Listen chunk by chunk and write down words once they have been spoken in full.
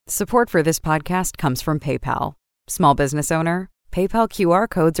Support for this podcast comes from PayPal. Small business owner? PayPal QR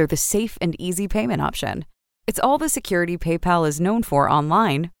codes are the safe and easy payment option. It's all the security PayPal is known for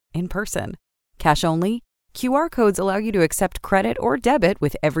online, in person. Cash only? QR codes allow you to accept credit or debit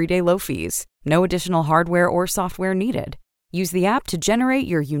with everyday low fees. No additional hardware or software needed. Use the app to generate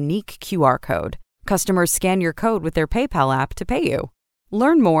your unique QR code. Customers scan your code with their PayPal app to pay you.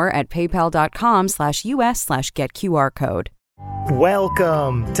 Learn more at paypal.com/us/getqrcode.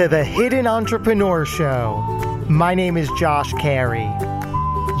 Welcome to the Hidden Entrepreneur Show. My name is Josh Carey.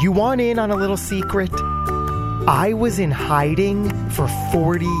 You want in on a little secret? I was in hiding for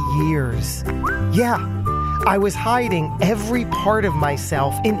 40 years. Yeah, I was hiding every part of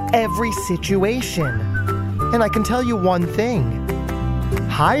myself in every situation. And I can tell you one thing,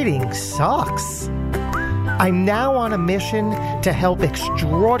 hiding sucks. I'm now on a mission to help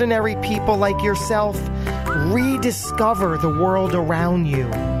extraordinary people like yourself rediscover the world around you,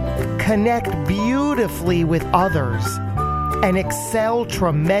 connect beautifully with others, and excel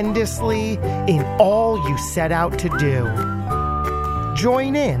tremendously in all you set out to do.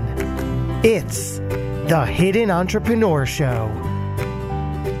 Join in. It's the Hidden Entrepreneur Show.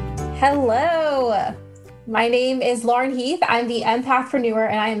 Hello. My name is Lauren Heath. I'm the Empathpreneur,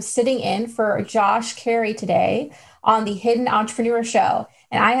 and I am sitting in for Josh Carey today on the Hidden Entrepreneur Show.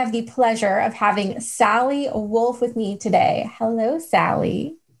 And I have the pleasure of having Sally Wolf with me today. Hello,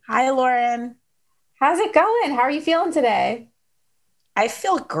 Sally. Hi, Lauren. How's it going? How are you feeling today? I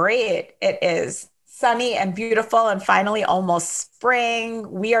feel great. It is sunny and beautiful and finally almost spring.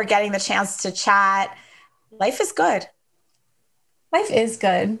 We are getting the chance to chat. Life is good. Life is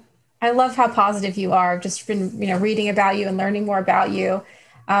good. I love how positive you are. I've just been, reading about you and learning more about you.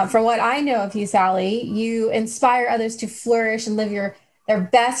 From what I know of you, Sally, you inspire others to flourish and live their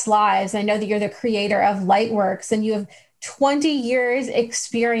best lives. I know that you're the creator of Lightworks, and you have 20 years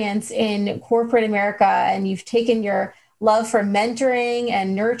experience in corporate America, and you've taken your love for mentoring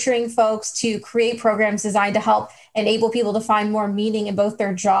and nurturing folks to create programs designed to help enable people to find more meaning in both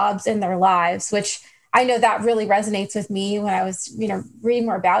their jobs and their lives, which I know that really resonates with me when I was, reading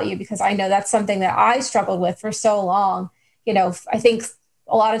more about you, because I know that's something that I struggled with for so long. I think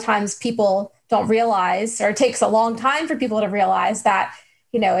a lot of times people don't realize, or it takes a long time for people to realize that,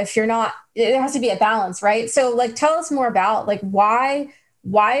 if you're not, there has to be a balance, right? So tell us more about why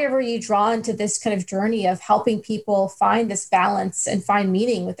were you drawn to this kind of journey of helping people find this balance and find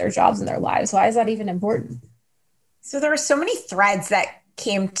meaning with their jobs and their lives? Why is that even important? So there are so many threads that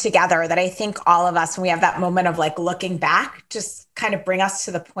came together that I think all of us, when we have that moment of looking back, just kind of bring us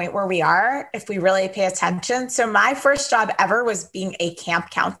to the point where we are if we really pay attention. So my first job ever was being a camp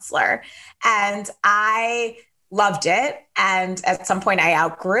counselor, and I loved it. And at some point I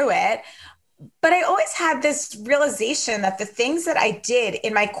outgrew it. But I always had this realization that the things that I did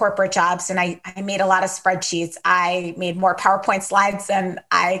in my corporate jobs, and I made a lot of spreadsheets, I made more PowerPoint slides than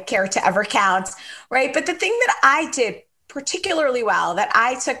I care to ever count, right? But the thing that I did particularly well, that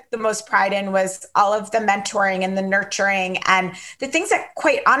I took the most pride in, was all of the mentoring and the nurturing and the things that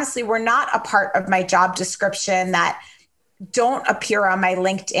quite honestly were not a part of my job description, that don't appear on my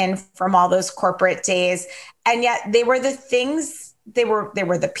LinkedIn from all those corporate days. And yet they were the things, they were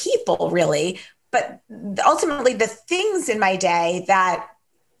the people really, but ultimately the things in my day that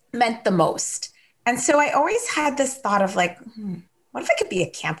meant the most. And so I always had this thought of what if I could be a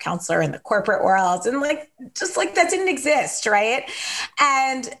camp counselor in the corporate world? And just that didn't exist, right?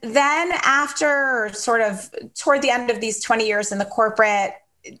 And then after toward the end of these 20 years in the corporate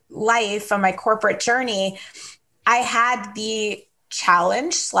life, on my corporate journey, I had the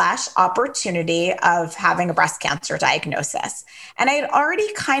challenge/opportunity of having a breast cancer diagnosis. And I had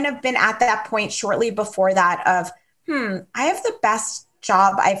already kind of been at that point shortly before that of, I have the best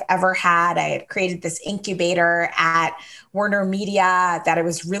job I've ever had. I had created this incubator at Warner Media that I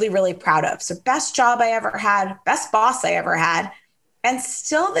was really, really proud of. So best job I ever had, best boss I ever had. And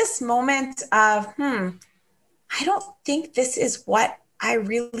still this moment of, I don't think this is what I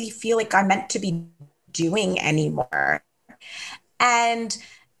really feel like I'm meant to be doing anymore. And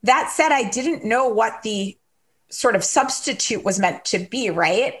that said, I didn't know what the sort of substitute was meant to be,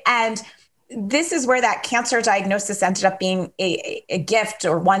 right? And this is where that cancer diagnosis ended up being a gift,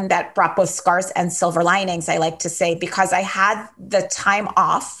 or one that brought both scars and silver linings, I like to say, because I had the time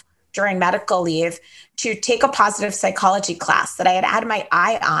off during medical leave to take a positive psychology class that I had my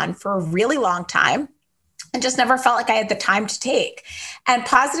eye on for a really long time and just never felt like I had the time to take. And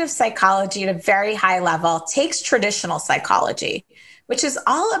positive psychology at a very high level takes traditional psychology, which is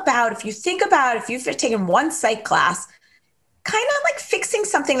all about, if you think about, if you've taken one psych class, kind of like fixing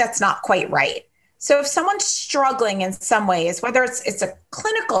something that's not quite right. So if someone's struggling in some ways, whether it's a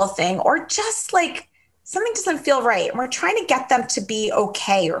clinical thing or just like something doesn't feel right, and we're trying to get them to be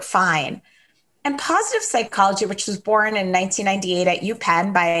okay or fine. And positive psychology, which was born in 1998 at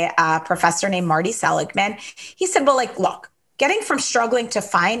UPenn by a professor named Marty Seligman, he said, well, like, look, getting from struggling to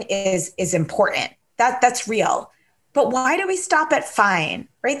fine is important. That's real. But why do we stop at fine,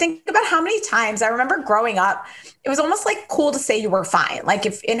 right? Think about how many times I remember growing up, it was almost like cool to say you were fine. Like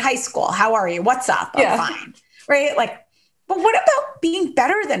if in high school, how are you? What's up? I'm fine, right? Like, but what about being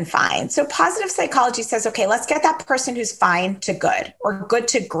better than fine? So positive psychology says, okay, let's get that person who's fine to good or good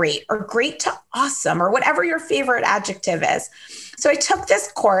to great or great to awesome or whatever your favorite adjective is. So I took this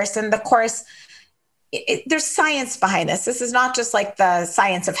course, and the course, there's science behind this. This is not just like the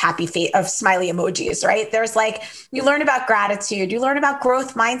science of happy face of smiley emojis, right? There's like, you learn about gratitude, you learn about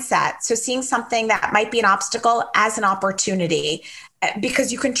growth mindset. So seeing something that might be an obstacle as an opportunity,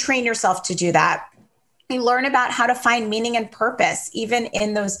 because you can train yourself to do that. You learn about how to find meaning and purpose, even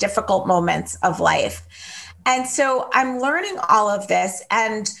in those difficult moments of life. And so I'm learning all of this.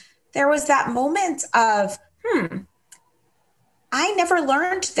 And there was that moment of, I never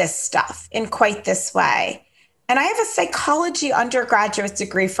learned this stuff in quite this way. And I have a psychology undergraduate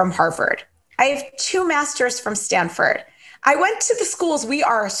degree from Harvard. I have 2 masters from Stanford. I went to the schools we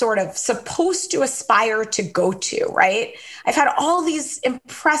are sort of supposed to aspire to go to, right? I've had all these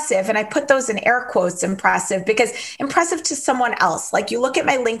impressive, and I put those in air quotes, impressive, because impressive to someone else. Like you look at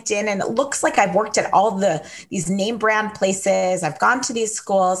my LinkedIn and it looks like I've worked at all these name brand places. I've gone to these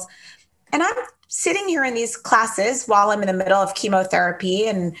schools, and I'm sitting here in these classes while I'm in the middle of chemotherapy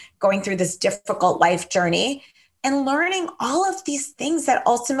and going through this difficult life journey and learning all of these things that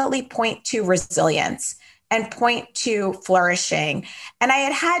ultimately point to resilience and point to flourishing. And I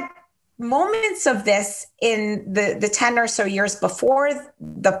had moments of this in the 10 or so years before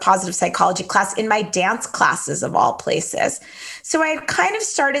the positive psychology class in my dance classes of all places. So I kind of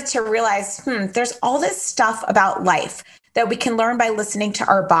started to realize, there's all this stuff about life that we can learn by listening to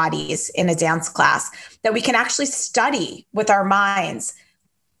our bodies in a dance class, that we can actually study with our minds,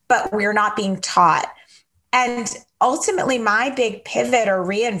 but we're not being taught. And ultimately, my big pivot or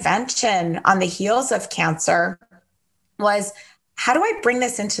reinvention on the heels of cancer was, how do I bring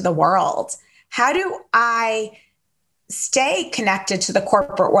this into the world? How do I stay connected to the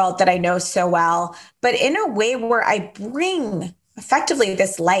corporate world that I know so well, but in a way where I bring effectively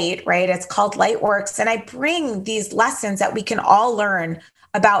this light, right? It's called Lightworks. And I bring these lessons that we can all learn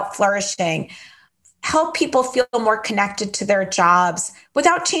about flourishing, help people feel more connected to their jobs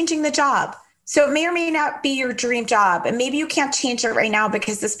without changing the job. So it may or may not be your dream job. And maybe you can't change it right now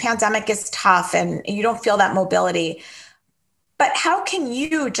because this pandemic is tough and you don't feel that mobility. But how can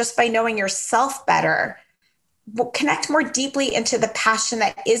you, just by knowing yourself better, connect more deeply into the passion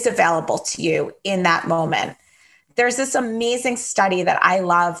that is available to you in that moment? There's this amazing study that I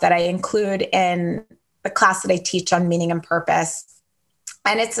love that I include in the class that I teach on meaning and purpose.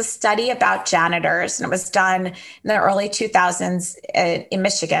 And it's a study about janitors. And it was done in the early 2000s in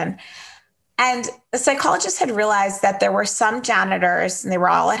Michigan. And the psychologists had realized that there were some janitors, and they were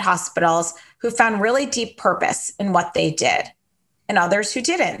all at hospitals, who found really deep purpose in what they did, and others who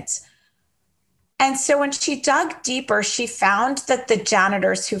didn't. And so when she dug deeper, she found that the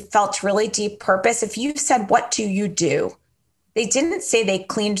janitors who felt really deep purpose, if you said, what do you do? They didn't say they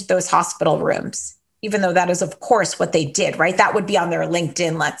cleaned those hospital rooms, even though that is, of course, what they did, right? That would be on their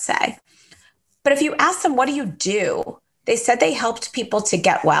LinkedIn, let's say. But if you ask them, what do you do? They said they helped people to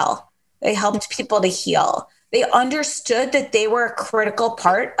get well. They helped people to heal. They understood that they were a critical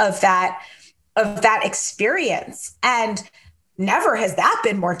part of that experience. And never has that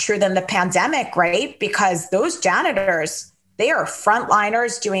been more true than the pandemic, right? Because those janitors, they are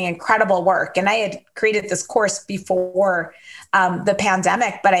frontliners doing incredible work. And I had created this course before the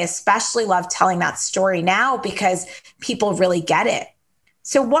pandemic, but I especially love telling that story now because people really get it.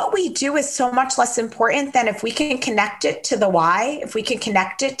 So what we do is so much less important than if we can connect it to the why, if we can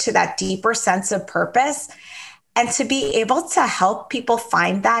connect it to that deeper sense of purpose, and to be able to help people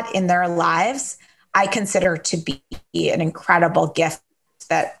find that in their lives, I consider to be an incredible gift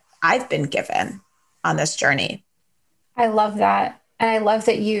that I've been given on this journey. I love that. And I love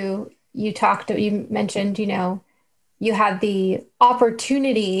that you mentioned, you had the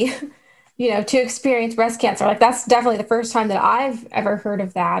opportunity, to experience breast cancer. Like that's definitely the first time that I've ever heard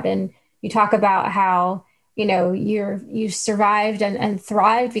of that. And you talk about how, you survived and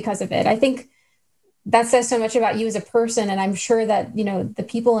thrived because of it. I think that says so much about you as a person. And I'm sure that, the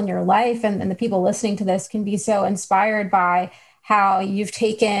people in your life and the people listening to this can be so inspired by how you've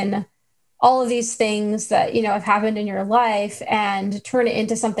taken all of these things that, have happened in your life and turn it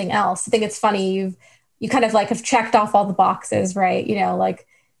into something else. I think it's funny. You kind of like have checked off all the boxes, right? Like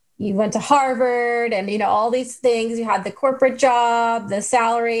you went to Harvard and, all these things, you had the corporate job, the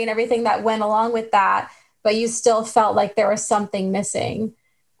salary and everything that went along with that, but you still felt like there was something missing.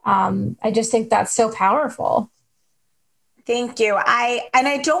 I just think that's so powerful. Thank you. I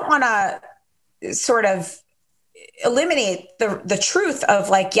don't want to sort of eliminate the truth of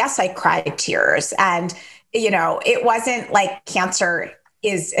like, yes, I cried tears, and, it wasn't like cancer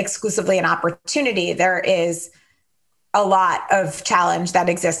is exclusively an opportunity. There is a lot of challenge that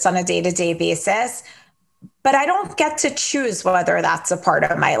exists on a day-to-day basis, but I don't get to choose whether that's a part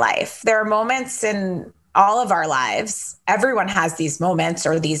of my life. There are moments in all of our lives. Everyone has these moments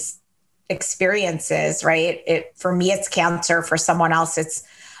or these experiences, right? For me, it's cancer. For someone else, it's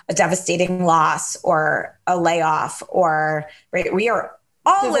a devastating loss or a layoff, or right. We are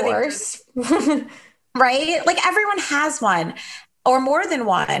all Divorce. living, right? Like everyone has one or more than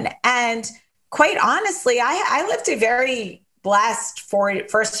one. And quite honestly, I lived a very blessed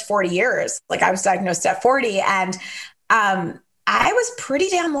first 40 years. Like I was diagnosed at 40, and I was pretty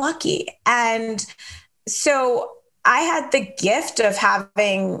damn lucky. And so I had the gift of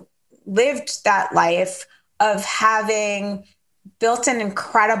having lived that life, of having built an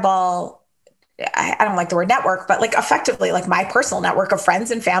incredible, I don't like the word network, but like effectively like my personal network of friends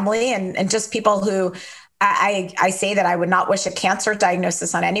and family and just people who I say that I would not wish a cancer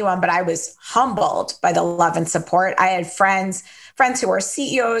diagnosis on anyone, but I was humbled by the love and support. I had friends who are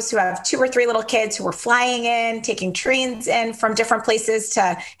CEOs who have 2 or 3 little kids who were flying in, taking trains in from different places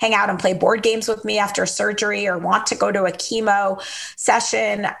to hang out and play board games with me after surgery or want to go to a chemo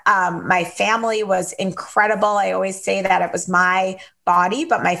session. My family was incredible. I always say that it was my body,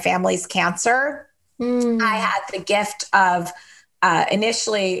 but my family's cancer. I had the gift of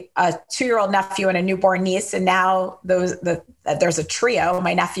initially a 2-year-old nephew and a newborn niece. And now there's a trio.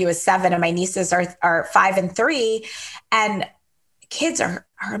 My nephew is 7 and my nieces are 5 and 3. And kids are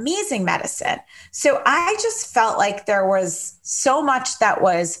amazing medicine. So I just felt like there was so much that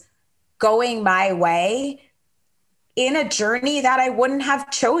was going my way in a journey that I wouldn't have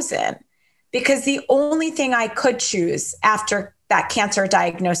chosen, because the only thing I could choose after that cancer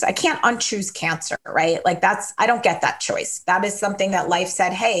diagnosis, I can't unchoose cancer, right? Like I don't get that choice. That is something that life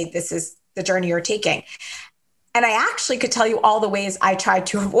said, hey, this is the journey you're taking. And I actually could tell you all the ways I tried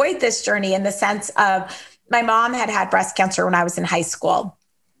to avoid this journey, in the sense of my mom had breast cancer when I was in high school.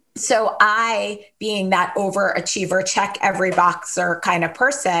 So I, being that overachiever, check every boxer kind of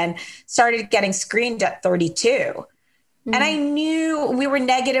person, started getting screened at 32. And I knew we were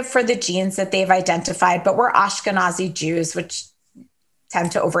negative for the genes that they've identified, but we're Ashkenazi Jews, which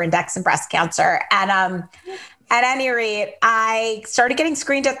tend to over-index in breast cancer. And at any rate, I started getting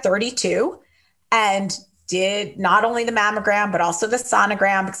screened at 32 and did not only the mammogram, but also the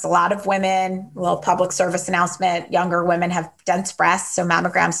sonogram, because a lot of women, a little public service announcement, younger women have dense breasts, so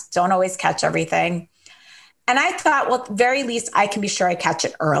mammograms don't always catch everything. And I thought, well, at the very least, I can be sure I catch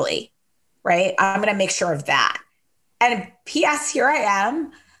it early, right? I'm going to make sure of that. And P.S., here I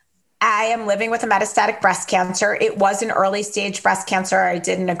am. I am living with a metastatic breast cancer. It was an early stage breast cancer. I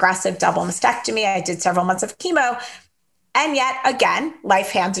did an aggressive double mastectomy. I did several months of chemo. And yet again, life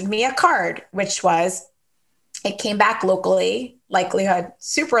handed me a card, which was, it came back locally, likelihood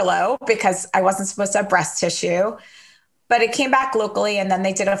super low because I wasn't supposed to have breast tissue, but it came back locally. And then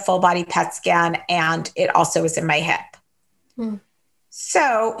they did a full body PET scan and it also was in my hip.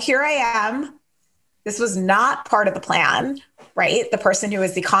 So here I am. This was not part of the plan, right? The person who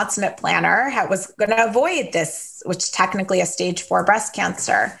was the consummate planner was going to avoid this, which technically a stage 4 breast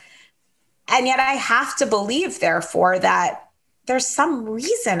cancer. And yet I have to believe, therefore, that there's some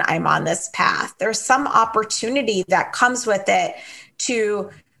reason I'm on this path. There's some opportunity that comes with it to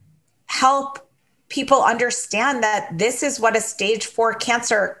help people understand that this is what a stage 4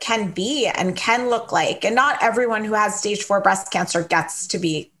 cancer can be and can look like. And not everyone who has stage 4 breast cancer gets to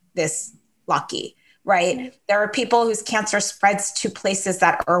be this lucky, right? There are people whose cancer spreads to places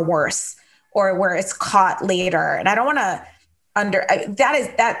that are worse or where it's caught later. And I don't want to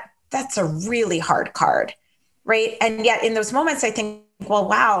that's a really hard card, right? And yet in those moments, I think, well,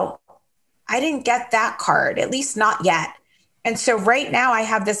 wow, I didn't get that card, at least not yet. And so right now I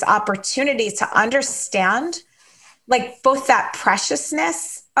have this opportunity to understand like both that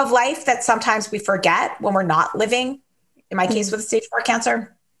preciousness of life that sometimes we forget when we're not living, in my case with stage 4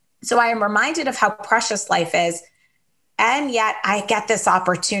 cancer. So I am reminded of how precious life is. And yet I get this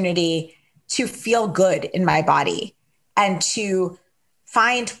opportunity to feel good in my body and to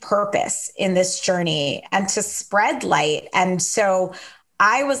find purpose in this journey and to spread light. And so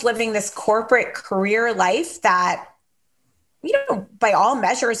I was living this corporate career life that, by all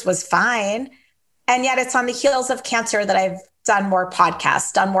measures was fine. And yet it's on the heels of cancer that I've done more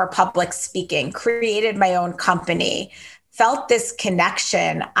podcasts, done more public speaking, created my own company, felt this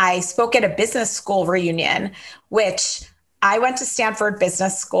connection. I spoke at a business school reunion, which I went to Stanford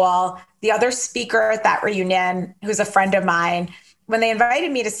Business School. The other speaker at that reunion, who's a friend of mine, when they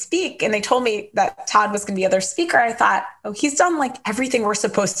invited me to speak and they told me that Todd was going to be the other speaker, I thought, oh, he's done like everything we're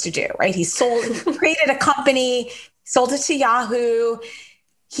supposed to do, right? He created a company, sold it to Yahoo.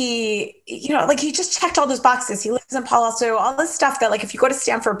 He just checked all those boxes. He lives in Palo Alto, all this stuff that like, if you go to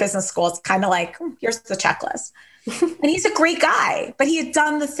Stanford Business School, it's kind of like, here's the checklist. And he's a great guy, but he had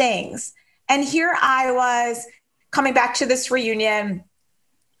done the things. And here I was coming back to this reunion.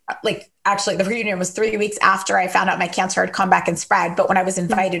 Like, actually, the reunion was 3 weeks after I found out my cancer had come back and spread. But when I was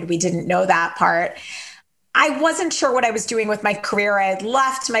invited, we didn't know that part. I wasn't sure what I was doing with my career. I had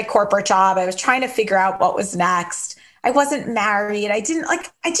left my corporate job. I was trying to figure out what was next. I wasn't married. I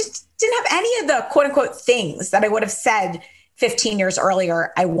just didn't have any of the quote unquote things that I would have said 15 years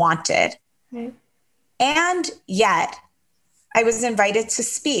earlier I wanted. Right. And yet I was invited to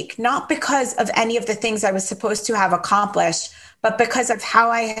speak, not because of any of the things I was supposed to have accomplished, but because of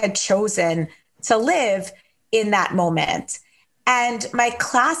how I had chosen to live in that moment. And my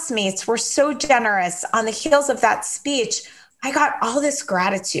classmates were so generous. On the heels of that speech, I got all this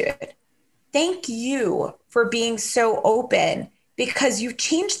gratitude. Thank you for being so open, because you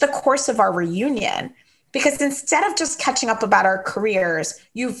changed the course of our reunion. Because instead of just catching up about our careers,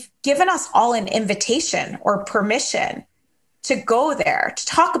 you've given us all an invitation or permission to go there, to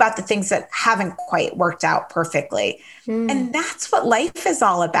talk about the things that haven't quite worked out perfectly. And that's what life is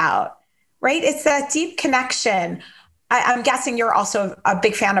all about, right? It's that deep connection. I'm guessing you're also a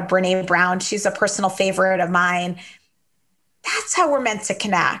big fan of Brené Brown. She's a personal favorite of mine. That's how we're meant to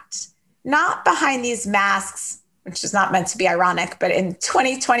connect, not behind these masks, which is not meant to be ironic, but in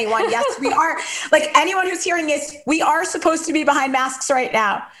 2021, yes, we are. Like, anyone who's hearing this, we are supposed to be behind masks right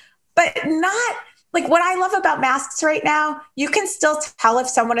now, but not like what I love about masks right now. You can still tell if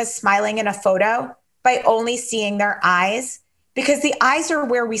someone is smiling in a photo by only seeing their eyes, because the eyes are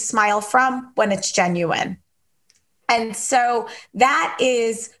where we smile from when it's genuine. And so that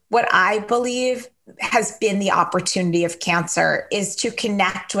is what I believe has been the opportunity of cancer, is to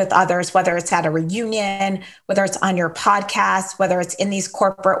connect with others, whether it's at a reunion, whether it's on your podcast, whether it's in these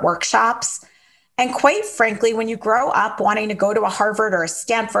corporate workshops. And quite frankly, when you grow up wanting to go to a Harvard or a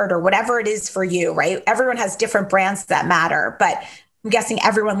Stanford or whatever it is for you, right? Everyone has different brands that matter, but I'm guessing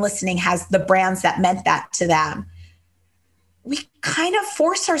everyone listening has the brands that meant that to them. We kind of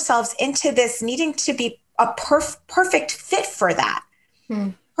force ourselves into this needing to be a perfect fit for that.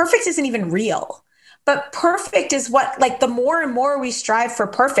 Perfect isn't even real, but perfect is what, like, the more and more we strive for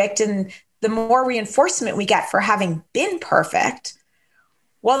perfect and the more reinforcement we get for having been perfect,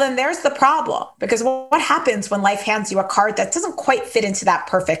 well, then there's the problem. Because what happens when life hands you a card that doesn't quite fit into that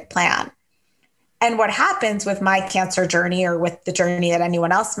perfect plan? And what happens with my cancer journey, or with the journey that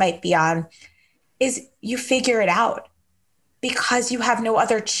anyone else might be on, is you figure it out, because you have no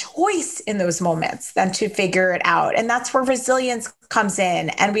other choice in those moments than to figure it out. And that's where resilience comes in.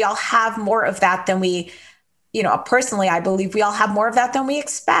 And we all have more of that than we, personally, I believe we all have more of that than we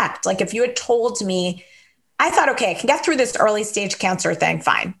expect. Like, if you had told me, I thought, okay, I can get through this early stage cancer thing,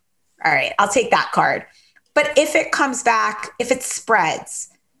 fine. All right, I'll take that card. But if it comes back, if it spreads,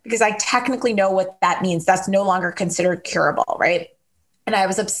 because I technically know what that means, that's no longer considered curable, right? And I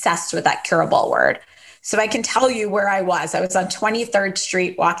was obsessed with that curable word. So I can tell you where I was. I was on 23rd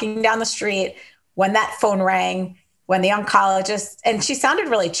Street, walking down the street when that phone rang, when the oncologist, and she sounded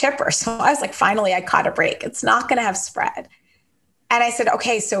really chipper. So I was like, finally, I caught a break. It's not going to have spread. And I said,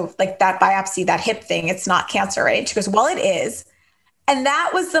 okay, so like that biopsy, that hip thing, it's not cancer, right? She goes, well, it is. And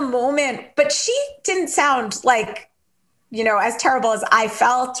that was the moment, but she didn't sound like, as terrible as I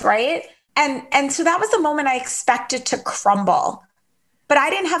felt, right? And so that was the moment I expected to crumble. But I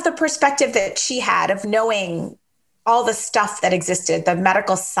didn't have the perspective that she had of knowing all the stuff that existed, the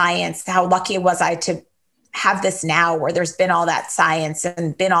medical science. How lucky was I to have this now, where there's been all that science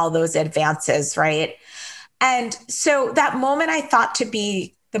and been all those advances, right? And so that moment I thought to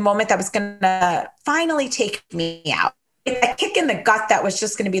be the moment that was going to finally take me out. A kick in the gut that was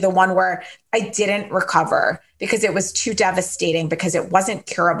just going to be the one where I didn't recover because it was too devastating, because it wasn't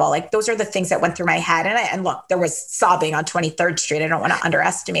curable. Like, those are the things that went through my head. And look, there was sobbing on 23rd Street. I don't want to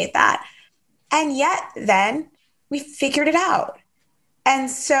underestimate that. And yet then we figured it out. And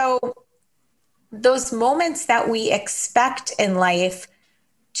so those moments that we expect in life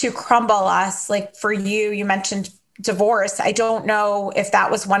to crumble us, like for you mentioned divorce. I don't know if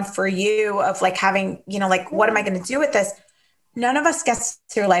that was one for you of like having, like, what am I going to do with this? None of us gets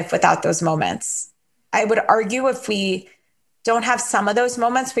through life without those moments. I would argue if we don't have some of those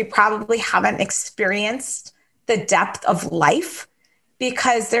moments, we probably haven't experienced the depth of life,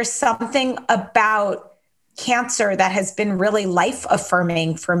 because there's something about cancer that has been really life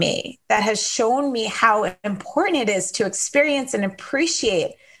affirming for me, that has shown me how important it is to experience and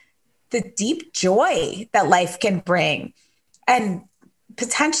appreciate the deep joy that life can bring. And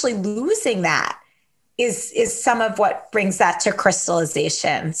potentially losing that is some of what brings that to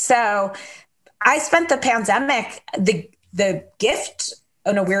crystallization. So I spent the pandemic, the gift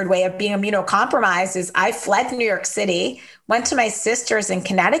in a weird way of being immunocompromised is I fled New York City, went to my sister's in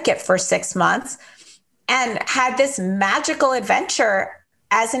Connecticut for 6 months, and had this magical adventure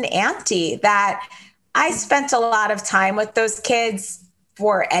as an auntie that I spent a lot of time with those kids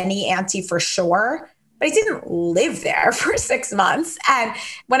for any auntie for sure, but I didn't live there for 6 months. And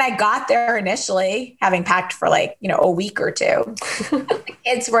when I got there initially, having packed for like, a week or two,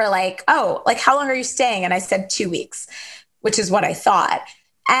 kids were like, oh, like, how long are you staying? And I said 2 weeks, which is what I thought.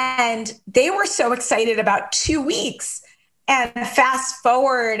 And they were so excited about 2 weeks. And fast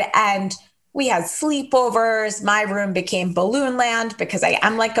forward, and we had sleepovers. My room became balloon land because I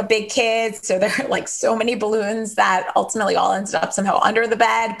am like a big kid. So there are like so many balloons that ultimately all ended up somehow under the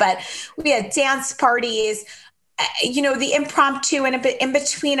bed. But we had dance parties, the impromptu and in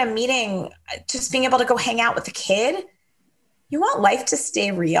between a meeting, just being able to go hang out with a kid. You want life to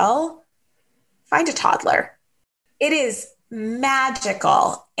stay real? Find a toddler. It is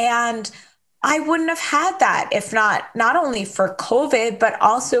magical. And I wouldn't have had that if not only for COVID, but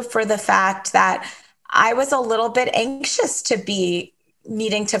also for the fact that I was a little bit anxious to be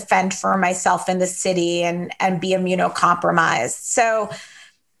needing to fend for myself in the city and be immunocompromised. So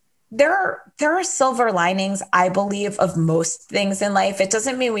there are silver linings, I believe, of most things in life. It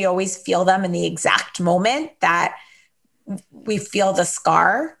doesn't mean we always feel them in the exact moment that we feel the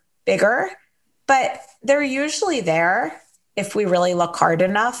scar bigger, but they're usually there if we really look hard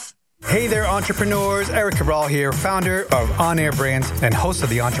enough. Hey there, entrepreneurs. Eric Cabral here, founder of On Air Brands and host of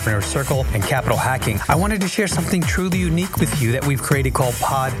the Entrepreneur Circle and Capital Hacking. I wanted to share something truly unique with you that we've created called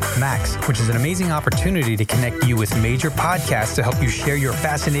PodMAX, which is an amazing opportunity to connect you with major podcasts to help you share your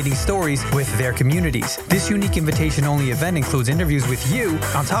fascinating stories with their communities. This unique invitation-only event includes interviews with you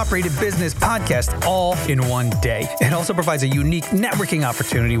on top-rated business podcasts all in one day. It also provides a unique networking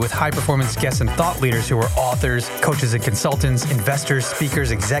opportunity with high-performance guests and thought leaders who are authors, coaches and consultants, investors, speakers,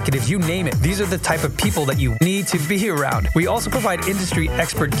 executives, you name it. These are the type of people that you need to be around. We also provide industry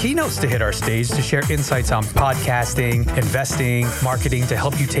expert keynotes to hit our stage to share insights on podcasting, investing, marketing to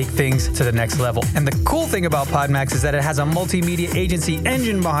help you take things to the next level. And the cool thing about PodMAX is that it has a multimedia agency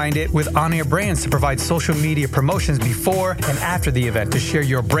engine behind it with on-air brands to provide social media promotions before and after the event to share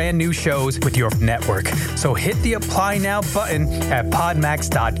your brand new shows with your network. So hit the apply now button at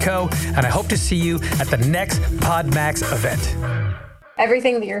podmax.co, and I hope to see you at the next PodMAX event.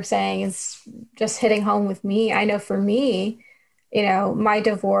 Everything that you're saying is just hitting home with me. I know for me, my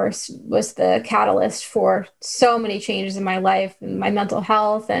divorce was the catalyst for so many changes in my life and my mental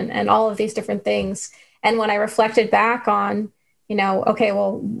health and all of these different things. And when I reflected back on, okay,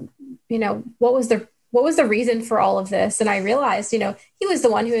 well, what was the reason for all of this? And I realized, he was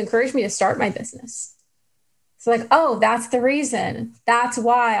the one who encouraged me to start my business. So like, oh, that's the reason. That's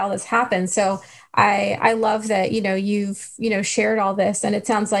why all this happened. So I love that, you've, shared all this, and it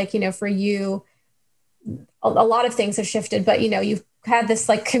sounds like, for you, a lot of things have shifted, but, you've had this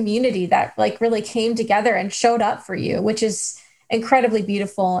like community that like really came together and showed up for you, which is incredibly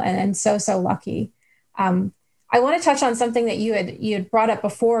beautiful and so lucky. I want to touch on something that you had brought up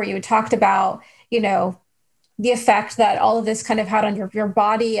before. You had talked about, the effect that all of this kind of had on your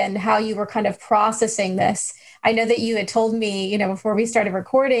body and how you were kind of processing this. I know that you had told me, before we started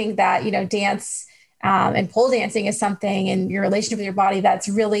recording that, dance and pole dancing is something in your relationship with your body that's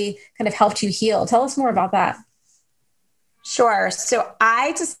really kind of helped you heal. Tell us more about that. Sure. So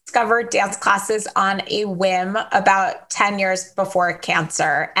I discovered dance classes on a whim about 10 years before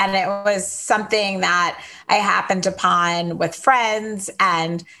cancer. And it was something that I happened upon with friends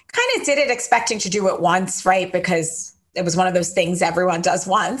and kind of did it expecting to do it once, right? Because it was one of those things everyone does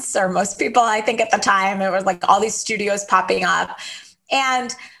once, or most people, I think at the time, it was like all these studios popping up.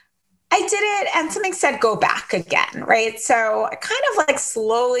 And I did it and something said, go back again, right? So I kind of like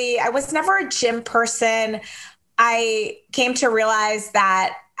slowly, I was never a gym person. I came to realize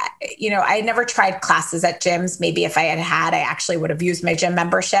that I never tried classes at gyms. Maybe if I had, I actually would have used my gym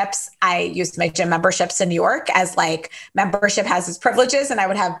memberships. I used my gym memberships in New York as like membership has its privileges, and I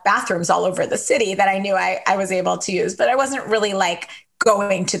would have bathrooms all over the city that I knew I was able to use, but I wasn't really like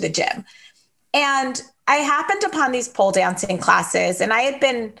going to the gym. And I happened upon these pole dancing classes, and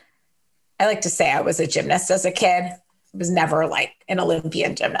I like to say I was a gymnast as a kid. I was never like an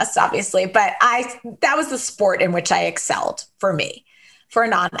Olympian gymnast, obviously, but that was the sport in which I excelled for me, for a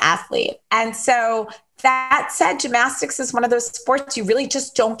non-athlete. And so that said, gymnastics is one of those sports you really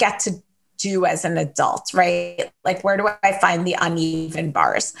just don't get to do as an adult, right? Like, where do I find the uneven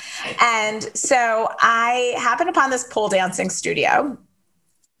bars? And so I happened upon this pole dancing studio.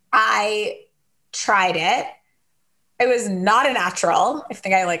 I tried it. It was not a natural. I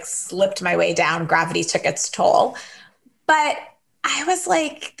think I like slipped my way down. Gravity took its toll. But I was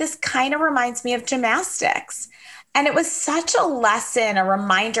like, this kind of reminds me of gymnastics. And it was such a lesson, a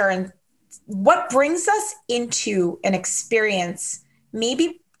reminder, and what brings us into an experience may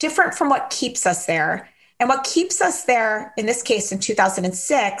be different from what keeps us there. And what keeps us there, in this case, in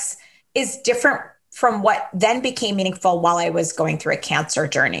 2006, is different from what then became meaningful while I was going through a cancer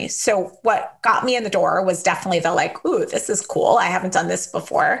journey. So what got me in the door was definitely the like, ooh, this is cool. I haven't done this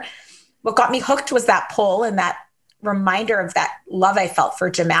before. What got me hooked was that pull and that reminder of that love I felt for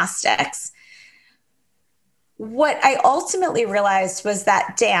gymnastics. What I ultimately realized was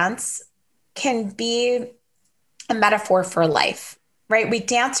that dance can be a metaphor for life, right? We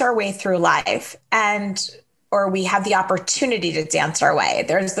dance our way through life, or we have the opportunity to dance our way.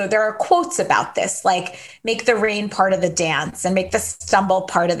 There are quotes about this, like make the rain part of the dance and make the stumble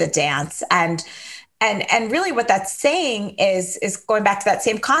part of the dance. And really what that's saying is going back to that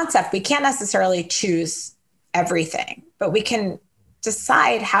same concept. We can't necessarily choose everything, but we can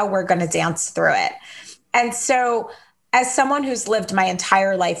decide how we're going to dance through it. And so as someone who's lived my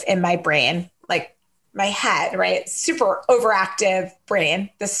entire life in my brain, like my head, right? Super overactive brain,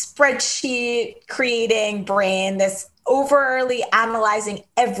 the spreadsheet creating brain, this overly analyzing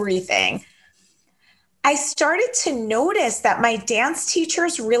everything. I started to notice that my dance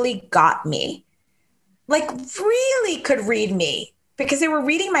teachers really got me, like really could read me because they were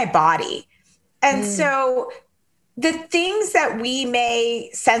reading my body. And so the things that we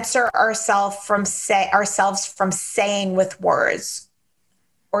may censor ourselves from saying with words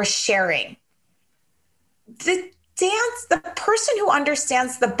or sharing, the person who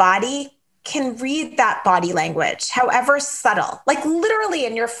understands the body can read that body language, however subtle, like literally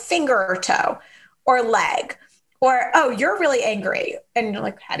in your finger or toe or leg, or, oh, you're really angry. And you're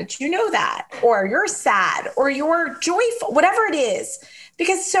like, how did you know that? Or you're sad, or you're joyful, whatever it is.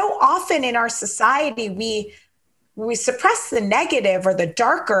 Because so often in our society, we suppress the negative or the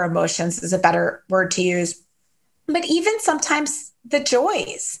darker emotions is a better word to use, but even sometimes the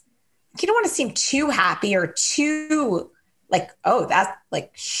joys. You don't want to seem too happy or too like, oh, that's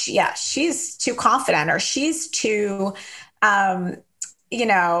like, she's too confident, or she's too, not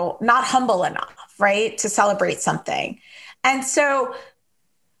humble enough, right, to celebrate something. And so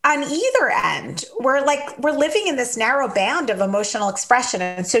on either end, we're living in this narrow band of emotional expression.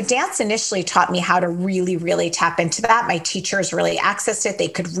 And so dance initially taught me how to really, really tap into that. My teachers really accessed it. They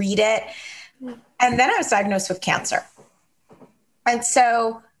could read it. And then I was diagnosed with cancer. And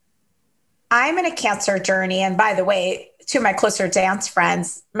so I'm in a cancer journey. And by the way, to my closer dance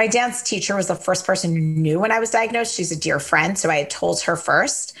friends, my dance teacher was the first person who knew when I was diagnosed. She's a dear friend, so I had told her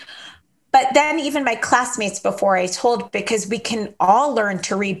first. But then even my classmates before I told, because we can all learn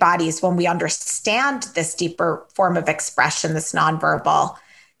to read bodies when we understand this deeper form of expression, this nonverbal.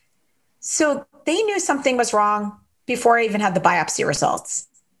 So they knew something was wrong before I even had the biopsy results,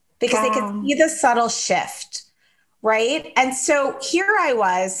 because they could see the subtle shift, right? And so here I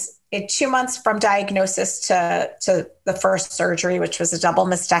was, 2 months from diagnosis to the first surgery, which was a double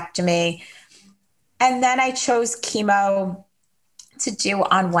mastectomy. And then I chose chemo to do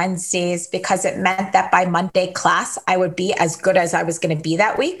on Wednesdays because it meant that by Monday class, I would be as good as I was going to be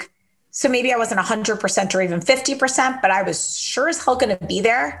that week. So maybe I wasn't 100% or even 50%, but I was sure as hell going to be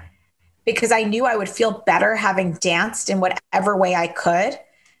there because I knew I would feel better having danced in whatever way I could.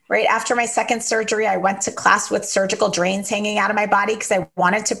 Right after my second surgery, I went to class with surgical drains hanging out of my body because I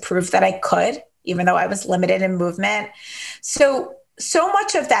wanted to prove that I could, even though I was limited in movement. So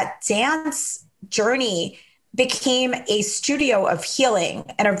much of that dance journey became a studio of healing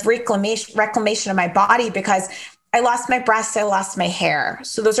and of reclamation of my body, because I lost my breasts, I lost my hair.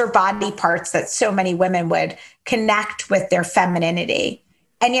 So those are body parts that so many women would connect with their femininity.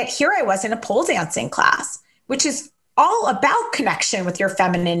 And yet here I was in a pole dancing class, which is all about connection with your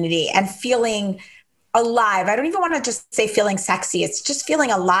femininity and feeling alive. I don't even want to just say feeling sexy. It's just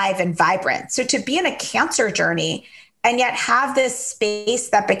feeling alive and vibrant. So to be in a cancer journey and yet have this space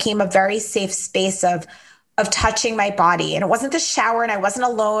that became a very safe space of touching my body. And it wasn't the shower and I wasn't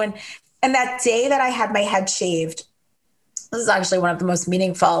alone. And that day that I had my head shaved, this is actually one of the most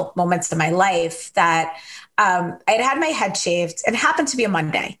meaningful moments of my life, that I had my head shaved, and it happened to be a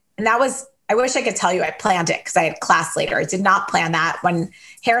Monday. And that was, I wish I could tell you I planned it because I had class later. I did not plan that. When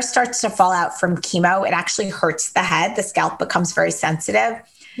hair starts to fall out from chemo, it actually hurts the head. The scalp becomes very sensitive.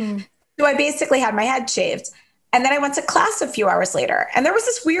 So I basically had my head shaved. And then I went to class a few hours later, and there was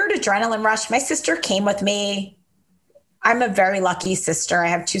this weird adrenaline rush. My sister came with me. I'm a very lucky sister. I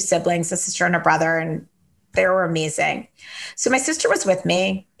have 2 siblings, a sister and a brother, and they were amazing. So my sister was with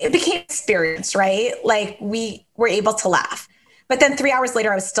me. It became an experience, right? Like we were able to laugh. But then 3 hours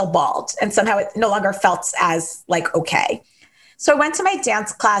later, I was still bald, and somehow it no longer felt as like, okay. So I went to my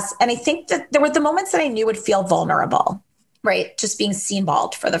dance class, and I think that there were the moments that I knew would feel vulnerable, right? Just being seen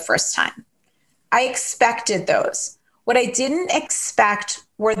bald for the first time. I expected those. What I didn't expect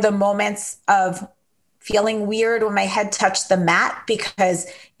were the moments of feeling weird when my head touched the mat because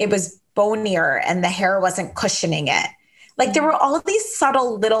it was bonier and the hair wasn't cushioning it. Like there were all of these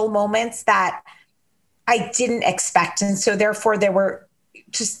subtle little moments that I didn't expect. And so therefore they were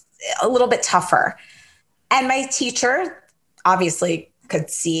just a little bit tougher. And my teacher obviously could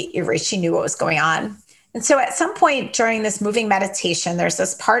see, she knew what was going on. And so at some point during this moving meditation, there's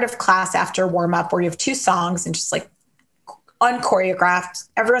this part of class after warm up where you have 2 songs and just like unchoreographed,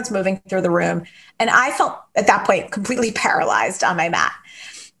 everyone's moving through the room. And I felt at that point completely paralyzed on my mat.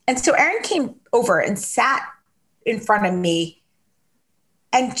 And so Erin came over and sat in front of me,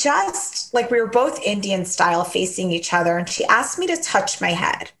 and just like we were both Indian style facing each other. And she asked me to touch my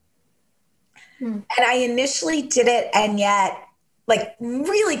head. And I initially did it, and yet like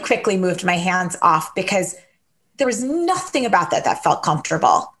really quickly moved my hands off because there was nothing about that felt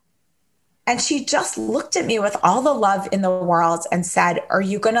comfortable. And she just looked at me with all the love in the world and said, "Are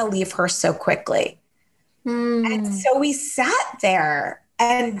you going to leave her so quickly?" And so we sat there,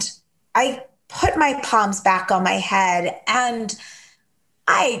 and I put my palms back on my head. And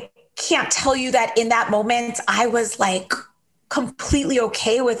I can't tell you that in that moment, I was like completely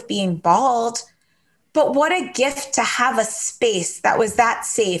okay with being bald. But what a gift to have a space that was that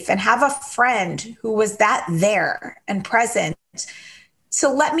safe and have a friend who was that there and present.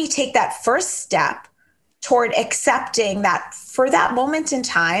 So let me take that first step toward accepting that for that moment in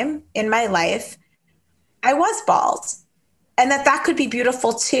time in my life, I was bald, and that could be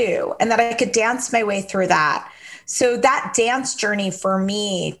beautiful too, and that I could dance my way through that. So that dance journey for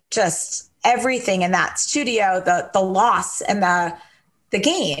me, just everything in that studio, the loss and the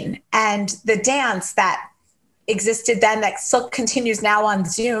gain, and the dance that existed then that still continues now on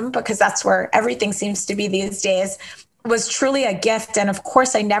Zoom, because that's where everything seems to be these days, was truly a gift. And of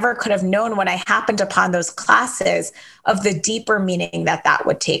course, I never could have known when I happened upon those classes of the deeper meaning that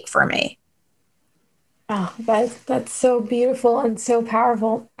would take for me. Oh, that's so beautiful and so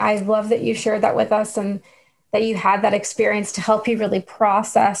powerful. I love that you shared that with us, and that you had that experience to help you really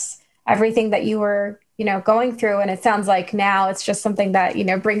process everything that you were, going through. And it sounds like now it's just something that,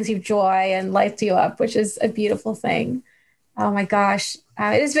 brings you joy and lights you up, which is a beautiful thing. Oh my gosh.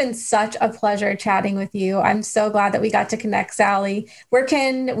 It has been such a pleasure chatting with you. I'm so glad that we got to connect, Sally. Where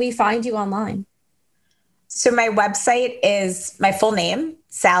can we find you online? So my website is my full name,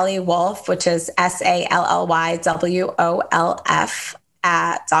 Sally Wolf, which is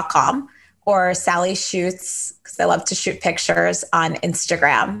SALLYWOLF.com, or Sally Shoots, because I love to shoot pictures, on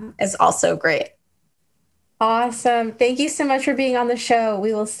Instagram is also great. Awesome. Thank you so much for being on the show.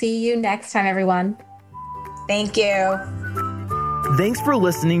 We will see you next time, everyone. Thank you. Thanks for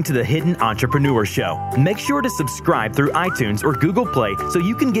listening to The Hidden Entrepreneur Show. Make sure to subscribe through iTunes or Google Play so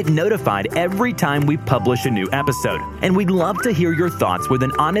you can get notified every time we publish a new episode. And we'd love to hear your thoughts with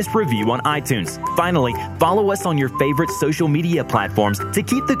an honest review on iTunes. Finally, follow us on your favorite social media platforms to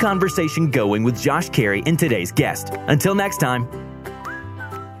keep the conversation going with Josh Carey and today's guest. Until next time.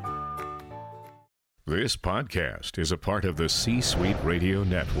 This podcast is a part of the C-Suite Radio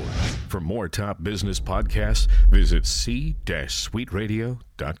Network. For more top business podcasts, visit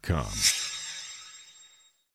c-suiteradio.com.